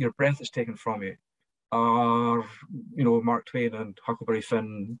your breath is taken from you. Mark Twain and Huckleberry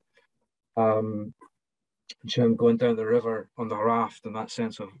Finn, Jim going down the river on the raft, and that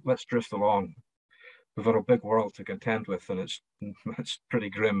sense of let's drift along. We've got a big world to contend with, and it's pretty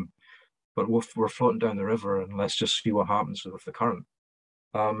grim. But we're floating down the river, and let's just see what happens with the current.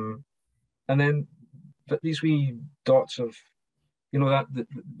 And then these wee dots of, that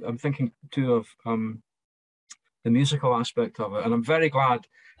I'm thinking too of the musical aspect of it. And I'm very glad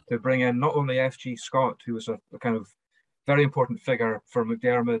to bring in not only F.G. Scott, who was a kind of very important figure for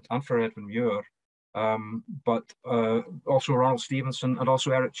MacDiarmid and for Edwin Muir, but also Ronald Stevenson and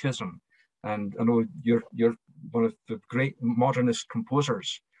also Eric Chisholm. And I know you're one of the great modernist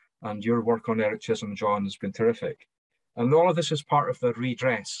composers, and your work on Eric Chisholm, John, has been terrific. And all of this is part of the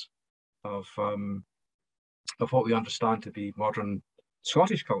redress of what we understand to be modern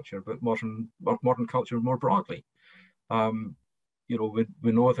Scottish culture, but modern culture more broadly. We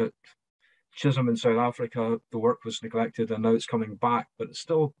know that Chisholm in South Africa, the work was neglected, and now it's coming back, but it's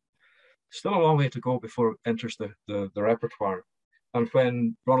still a long way to go before it enters the repertoire. And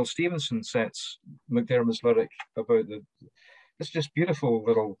when Ronald Stevenson sets MacDiarmid's lyric about it's just beautiful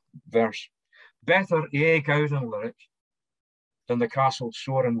little verse. Better a Gowden lyric than the castle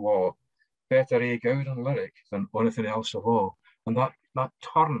shore and wa. Better a Gowden lyric than anything else of all. And that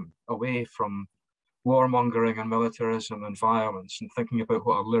turn away from warmongering and militarism and violence, and thinking about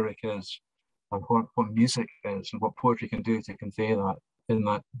what a lyric is and what music is and what poetry can do to convey that in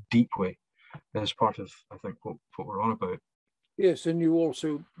that deep way, is part of, I think, what we're on about. Yes, and you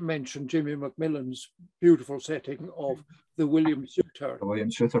also mentioned Jimmy Macmillan's beautiful setting of the William Souter. The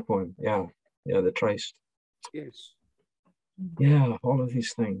William Souter poem, yeah, the Tryst. Yes. Yeah, all of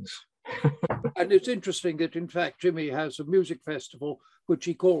these things. And it's interesting that, in fact, Jimmy has a music festival which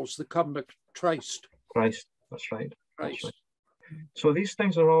he calls the Cumnock Tryst. Tryst, that's right. Tryst. That's right. So these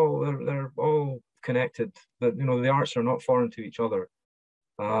things are they're all connected. That the arts are not foreign to each other.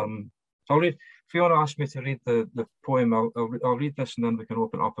 I'll read. Fiona asked me to read the poem. I'll read this, and then we can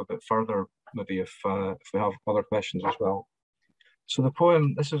open up a bit further, maybe if we have other questions as well. So the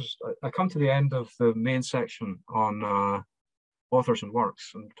poem. I come to the end of the main section on authors and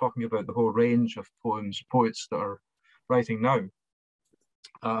works, and talking about the whole range of poets that are writing now.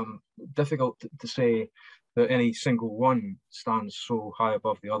 Difficult to say that any single one stands so high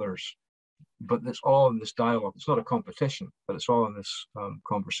above the others, but it's all in this dialogue. It's not a competition, but it's all in this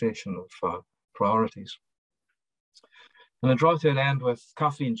conversation of priorities. And I draw to an end with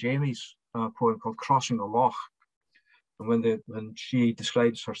Kathleen Jamie's poem called Crossing the Loch. And when she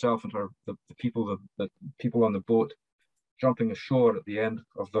describes herself and the people on the boat jumping ashore at the end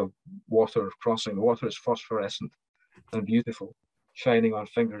of the water crossing. The water is phosphorescent and beautiful, shining on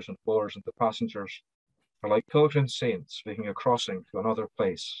fingers and floors, and the passengers are like pilgrim saints making a crossing to another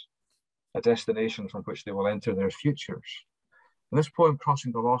place, a destination from which they will enter their futures. And this poem,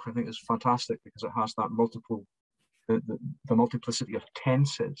 Crossing the Loch, I think is fantastic because it has that the multiplicity of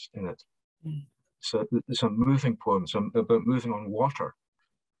tenses in it. So it's a moving poem. It's about moving on water,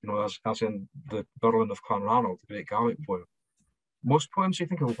 as in the Berlin of Clonranald, the great Gaelic poem. Most poems, you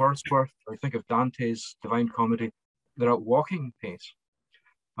think of Wordsworth, or you think of Dante's Divine Comedy, they're at walking pace.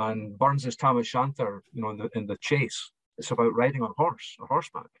 And Burns's Tam O'Shanter, in the chase, it's about riding on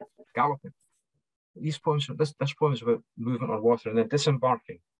horseback, galloping. These poems, this poem is about movement on water and then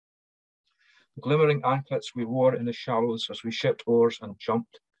disembarking. The glimmering anklets we wore in the shallows as we shipped oars and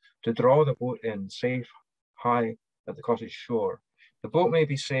jumped to draw the boat in safe high at the cottage shore. The boat may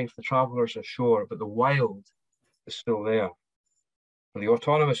be safe, the travellers ashore, but the wild is still there. And the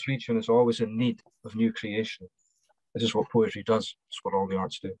autonomous region is always in need of new creation. This is what poetry does. It's what all the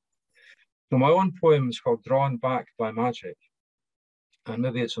arts do. So my own poem is called Drawn Back by Magic. And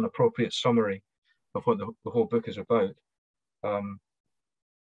maybe it's an appropriate summary of what the whole book is about.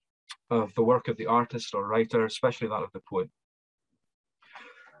 Of the work of the artist or writer, especially that of the poet.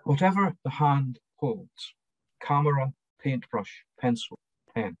 Whatever the hand holds, camera, paintbrush, pencil,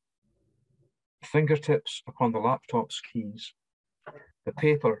 pen, fingertips upon the laptop's keys, the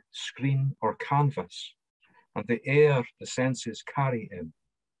paper, screen, or canvas, and the air the senses carry in,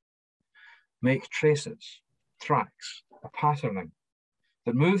 make traces, tracks, a patterning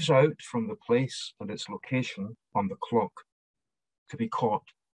that moves out from the place and its location on the clock to be caught,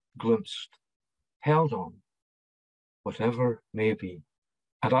 glimpsed, held on, whatever may be,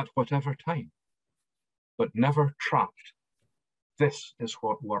 and at whatever time, but never trapped. This is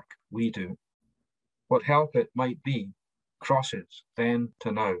what work we do. What help it might be crosses then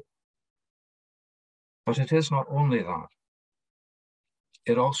to now. But it is not only that,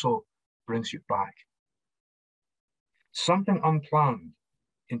 it also brings you back. Something unplanned,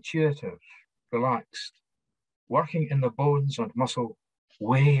 intuitive, relaxed, working in the bones and muscle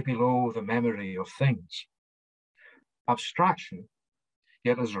way below the memory of things. Abstraction,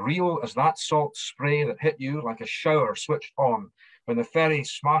 yet as real as that salt spray that hit you like a shower switched on when the ferry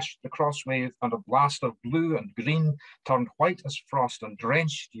smashed the crosswave and a blast of blue and green turned white as frost and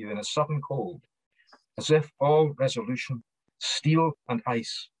drenched you in a sudden cold, as if all resolution, steel and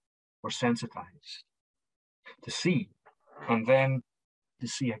ice, were sensitized. To see, and then to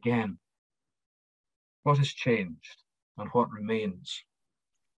see again. What has changed and what remains?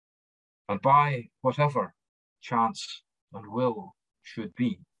 And by whatever chance and will should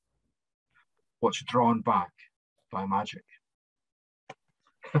be, what's drawn back by magic.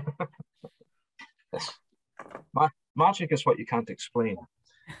 Yes. Magic is what you can't explain.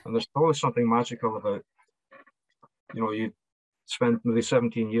 And there's always something magical about, you spend maybe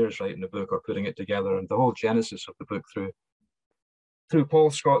 17 years writing a book or putting it together, and the whole genesis of the book through Paul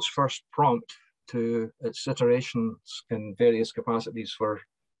Scott's first prompt to its iterations in various capacities for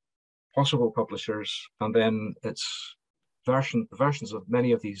possible publishers, and then its versions of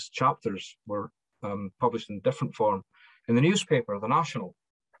many of these chapters were published in different form in the newspaper, The National,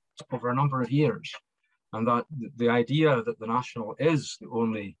 over a number of years. And that the idea that The National is the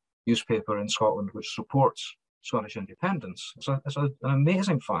only newspaper in Scotland which supports Scottish independence is an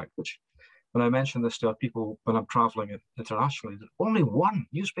amazing fact, which when I mention this to people when I'm traveling internationally, that only one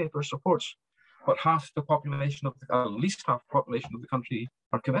newspaper supports what half the population of at least half the population of the country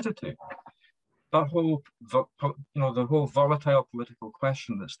are committed to. That whole, the whole volatile political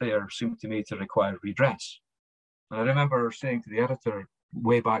question that's there seemed to me to require redress. And I remember saying to the editor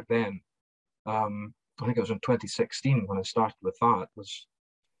way back then, I think it was in 2016 when I started with that, was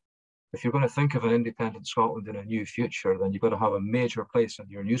if you're going to think of an independent Scotland in a new future, then you've got to have a major place in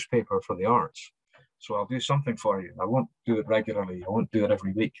your newspaper for the arts. So I'll do something for you. I won't do it regularly. I won't do it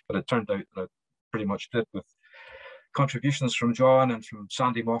every week. But it turned out that I pretty much did, with contributions from John and from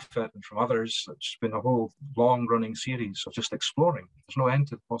Sandy Moffat and from others. It's been a whole long-running series of just exploring. There's no end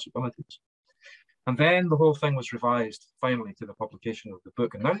to the possibilities. And then the whole thing was revised finally to the publication of the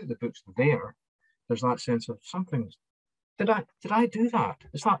book. And now that the book's there, there's that sense of something. Did I do that?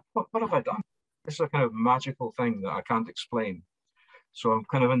 Is that what have I done? This is a kind of magical thing that I can't explain. So I'm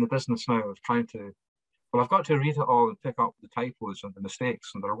kind of in the business now of trying to. Well, I've got to read it all and pick up the typos and the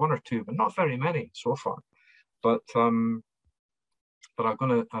mistakes, and there are one or two, but not very many so far. But I'm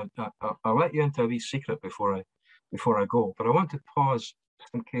going to. I'll let you into a wee secret before I go. But I want to pause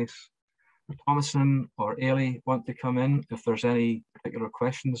just in case Thomason or Ailey want to come in. If there's any particular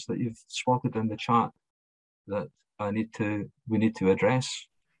questions that you've spotted in the chat that we need to address.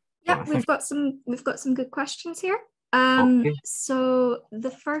 Yeah, we've got some good questions here. Okay. So the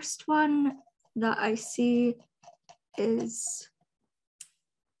first one that I see is,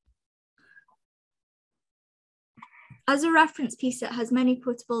 as a reference piece, it has many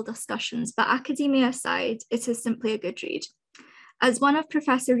quotable discussions, but academia aside, it is simply a good read. As one of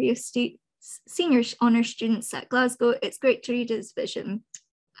Professor Riach's senior honours students at Glasgow, it's great to read his vision.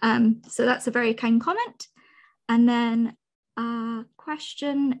 So that's a very kind comment. And then a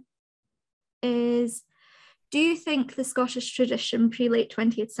question is, do you think the Scottish tradition pre-late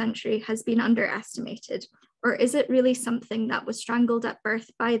 20th century has been underestimated, or is it really something that was strangled at birth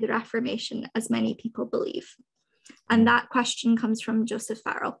by the Reformation, as many people believe? And that question comes from Joseph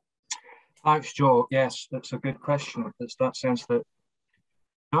Farrell. Thanks, Joe. Yes, that's a good question. It's that sense that,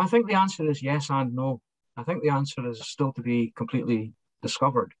 I think the answer is yes and no. I think the answer is still to be completely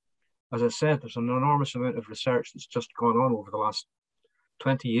discovered. As I said, there's an enormous amount of research that's just gone on over the last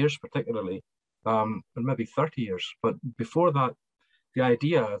 20 years, particularly, and maybe 30 years. But before that, the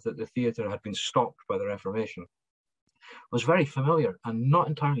idea that the theatre had been stopped by the Reformation was very familiar and not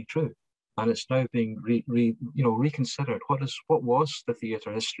entirely true. And it's now being reconsidered. What was the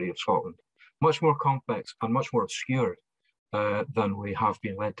theatre history of Scotland? Much more complex and much more obscured than we have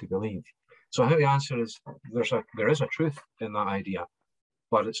been led to believe. So I think the answer is there is a truth in that idea,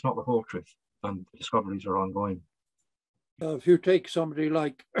 but it's not the whole truth, and the discoveries are ongoing. If you take somebody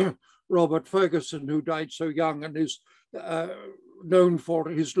like Robert Ferguson, who died so young and is known for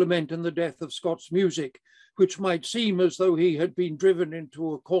his lament and the death of Scots music, which might seem as though he had been driven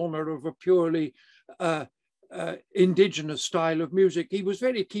into a corner of a purely indigenous style of music. He was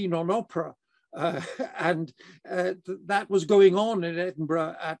very keen on opera, and that was going on in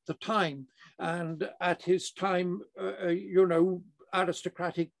Edinburgh at the time. And at his time,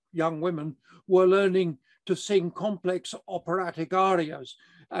 aristocratic young women were learning to sing complex operatic arias.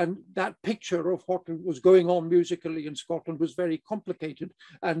 And that picture of what was going on musically in Scotland was very complicated.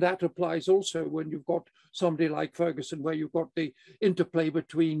 And that applies also when you've got somebody like Ferguson, where you've got the interplay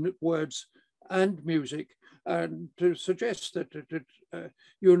between words and music. And to suggest that,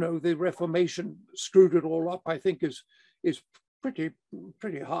 the Reformation screwed it all up, I think is pretty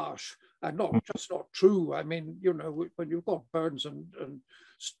harsh and not true. I mean, when you've got Burns and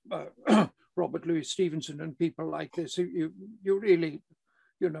Robert Louis Stevenson and people like this, you really,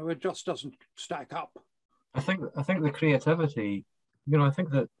 it just doesn't stack up. I think the creativity, I think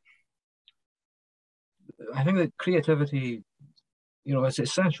that creativity, is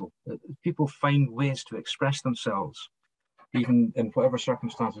essential. People find ways to express themselves, even in whatever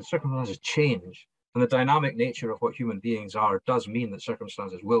circumstances. Circumstances change, and the dynamic nature of what human beings are does mean that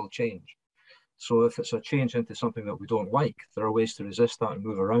circumstances will change. So if it's a change into something that we don't like, there are ways to resist that and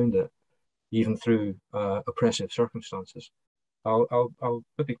move around it, even through oppressive circumstances. I'll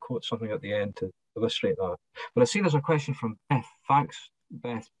maybe quote something at the end to illustrate that. But I see there's a question from Beth. Thanks,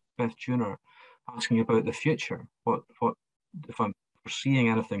 Beth Tuner, asking about the future. What if I'm foreseeing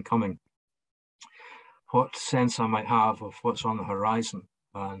anything coming? What sense I might have of what's on the horizon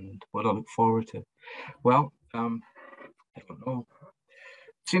and what I look forward to? Well, I don't know.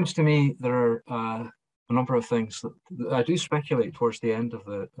 It seems to me there are a number of things that I do speculate towards the end of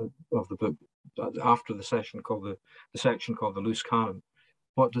the book, after the section called the Loose Cannon.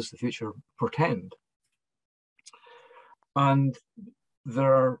 What does the future portend? And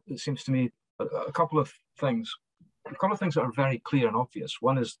there are, it seems to me, a couple of things that are very clear and obvious.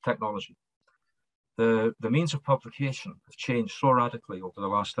 One is technology. The means of publication have changed so radically over the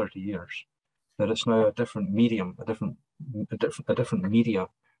last 30 years that it's now a different medium, a different media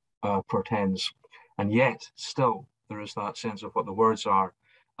portends. And yet, still, there is that sense of what the words are.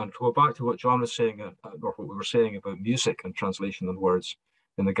 And to go back to what John was saying, or what we were saying about music and translation and words,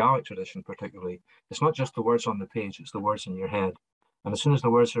 in the Gaelic tradition particularly, it's not just the words on the page, it's the words in your head. And as soon as the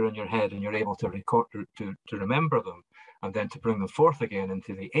words are in your head and you're able to record, to remember them, and then to bring them forth again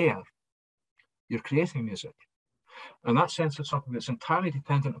into the air, you're creating music. And that sense of something that's entirely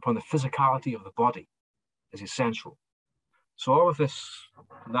dependent upon the physicality of the body is essential. So all of this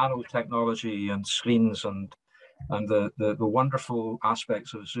nanotechnology and screens and the wonderful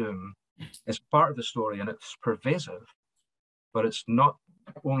aspects of Zoom is part of the story, and it's pervasive, but it's not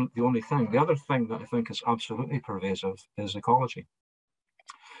the only thing. The other thing that I think is absolutely pervasive is ecology.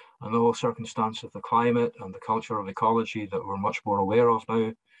 And the whole circumstance of the climate and the culture of ecology that we're much more aware of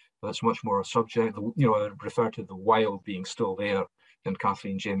now, that's much more a subject. I refer to the wild being still there in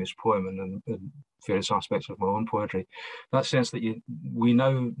Kathleen Jamie's poem and various aspects of my own poetry. That sense that we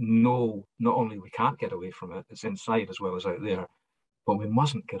now know not only we can't get away from it, it's inside as well as out there, but we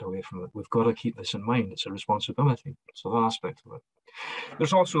mustn't get away from it. We've got to keep this in mind. It's a responsibility. So that aspect of it.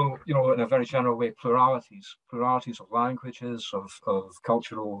 There's also, in a very general way, pluralities of languages, of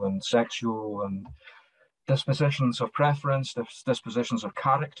cultural and sexual and dispositions of preference, dispositions of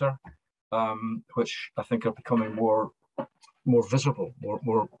character, which I think are becoming more visible,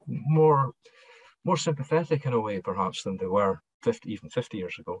 more sympathetic in a way, perhaps, than they were 50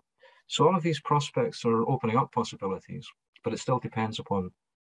 years ago. So all of these prospects are opening up possibilities, but it still depends upon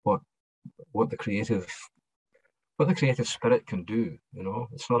what the creative spirit can do.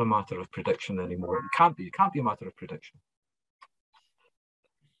 It's not a matter of prediction anymore. It can't be a matter of prediction.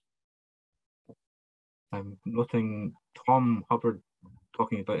 I'm noting Tom Hubbard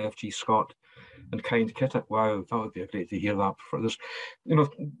talking about F.G. Scott and Kind Kittet. Wow, that would be great to hear that. There's,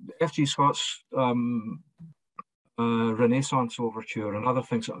 F.G. Scott's Renaissance Overture and other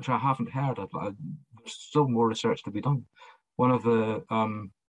things which I haven't heard. There's still more research to be done. One of the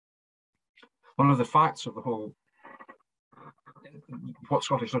facts of the whole, what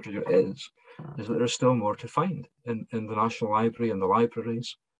Scottish literature is is that there's still more to find in the National Library and the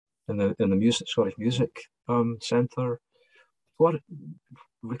libraries, in the music centre. What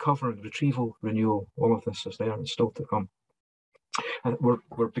recovery, retrieval, renewal, all of this is there and still to come. And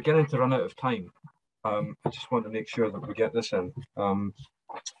we're beginning to run out of time. I just want to make sure that we get this in. I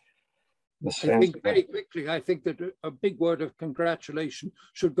think very quickly, I think that a big word of congratulation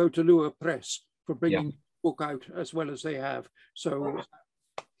should go to Luath Press for bringing the book out as well as they have. So,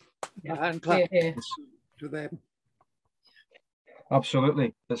 and clap to them.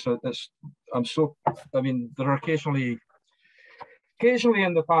 Absolutely. I mean, there are occasionally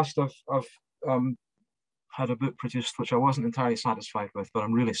in the past I've had a book produced which I wasn't entirely satisfied with, but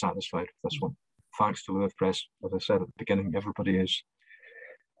I'm really satisfied with this one. Thanks to Luath Press, as I said at the beginning, everybody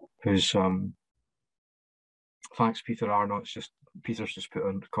who's thanks Peter Arnott. It's just Peter's just put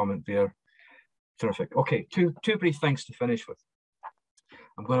a comment there. Terrific. Okay, two brief things to finish with.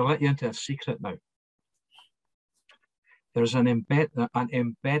 I'm going to let you into a secret now. There's an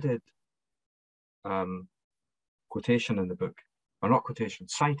embedded quotation in the book, or not quotation,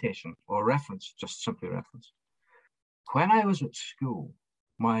 citation or reference, just simply reference. When I was at school,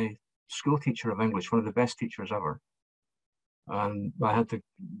 my school teacher of English, one of the best teachers ever, and I had the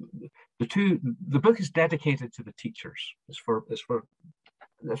book is dedicated to the teachers. It's for,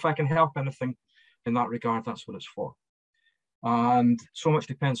 if I can help anything in that regard, that's what it's for. And so much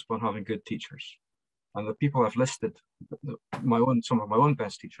depends upon having good teachers. And the people I've listed, some of my own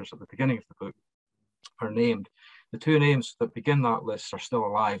best teachers at the beginning of the book are named. The two names that begin that list are still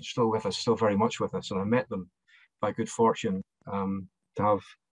alive, still with us, still very much with us. And I met them by good fortune to have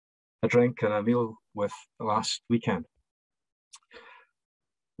a drink and a meal with last weekend.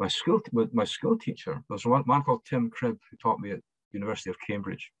 My school teacher, there was a man called Tim Cribb who taught me at the University of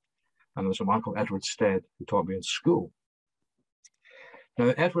Cambridge. And there was a man called Edward Stead who taught me in school.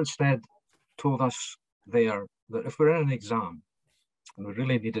 Now, Edward Stead told us there that if we're in an exam and we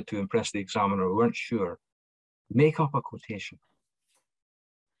really needed to impress the examiner, we weren't sure, make up a quotation,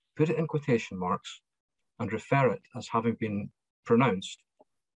 put it in quotation marks and refer it as having been pronounced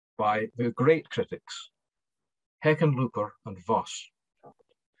by the great critics, Heckenlooper and Voss.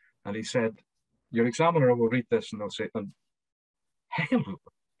 And he said, your examiner will read this and they'll say,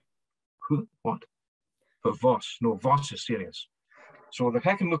 Heckenlooper? Who? What? But Voss, no, Voss is serious. So the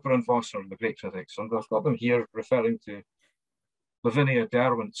Heckenlooper and Voss are the great critics, and I've got them here referring to Lavinia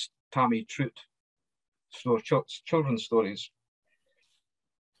Derwent's Tammy Trute children's stories,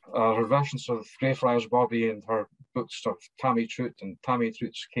 her versions of Greyfriars Bobby and her books of Tammy Trute and Tammy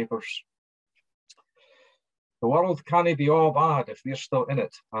Trute's Capers. The world can't be all bad if we're still in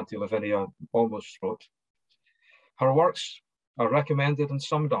it, Auntie Lavinia almost wrote. Her works are recommended and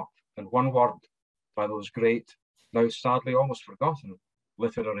summed up in one word by those great, now sadly almost forgotten,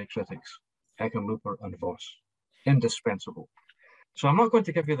 literary critics, Heckenlooper and Voss. Indispensable. So I'm not going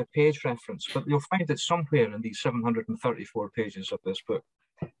to give you the page reference, but you'll find it somewhere in these 734 pages of this book.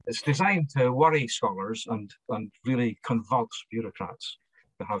 It's designed to worry scholars and really convulse bureaucrats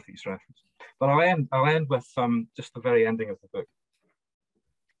to have these references. But I'll end with just the very ending of the book.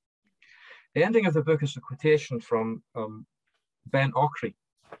 The ending of the book is a quotation from Ben Ockery,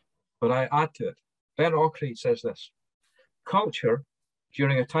 but I add to it. Ben Ockery says this: culture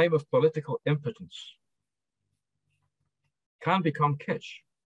during a time of political impotence can become kitsch,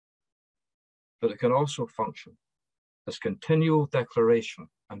 but it can also function as continual declaration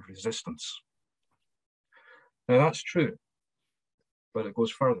and resistance. Now that's true, but it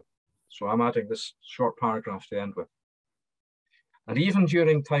goes further. So I'm adding this short paragraph to end with. And even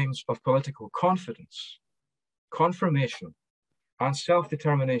during times of political confidence, confirmation, and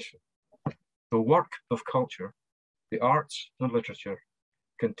self-determination, the work of culture, the arts and literature,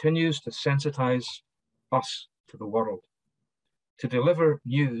 continues to sensitize us to the world, to deliver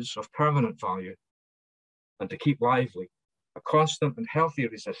news of permanent value, and to keep lively a constant and healthy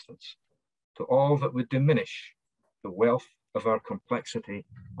resistance to all that would diminish the wealth of our complexity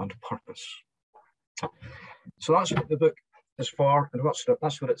and purpose. So that's what the book is for, and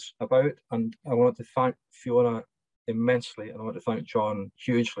that's what it's about. And I want to thank Fiona immensely, and I want to thank John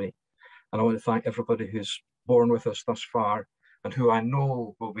hugely, and I want to thank everybody who's borne with us thus far, and who I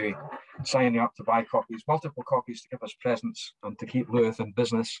know will be signing up to buy copies, multiple copies, to give us presents and to keep Luath in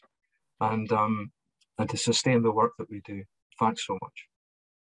business and to sustain the work that we do. Thanks so much.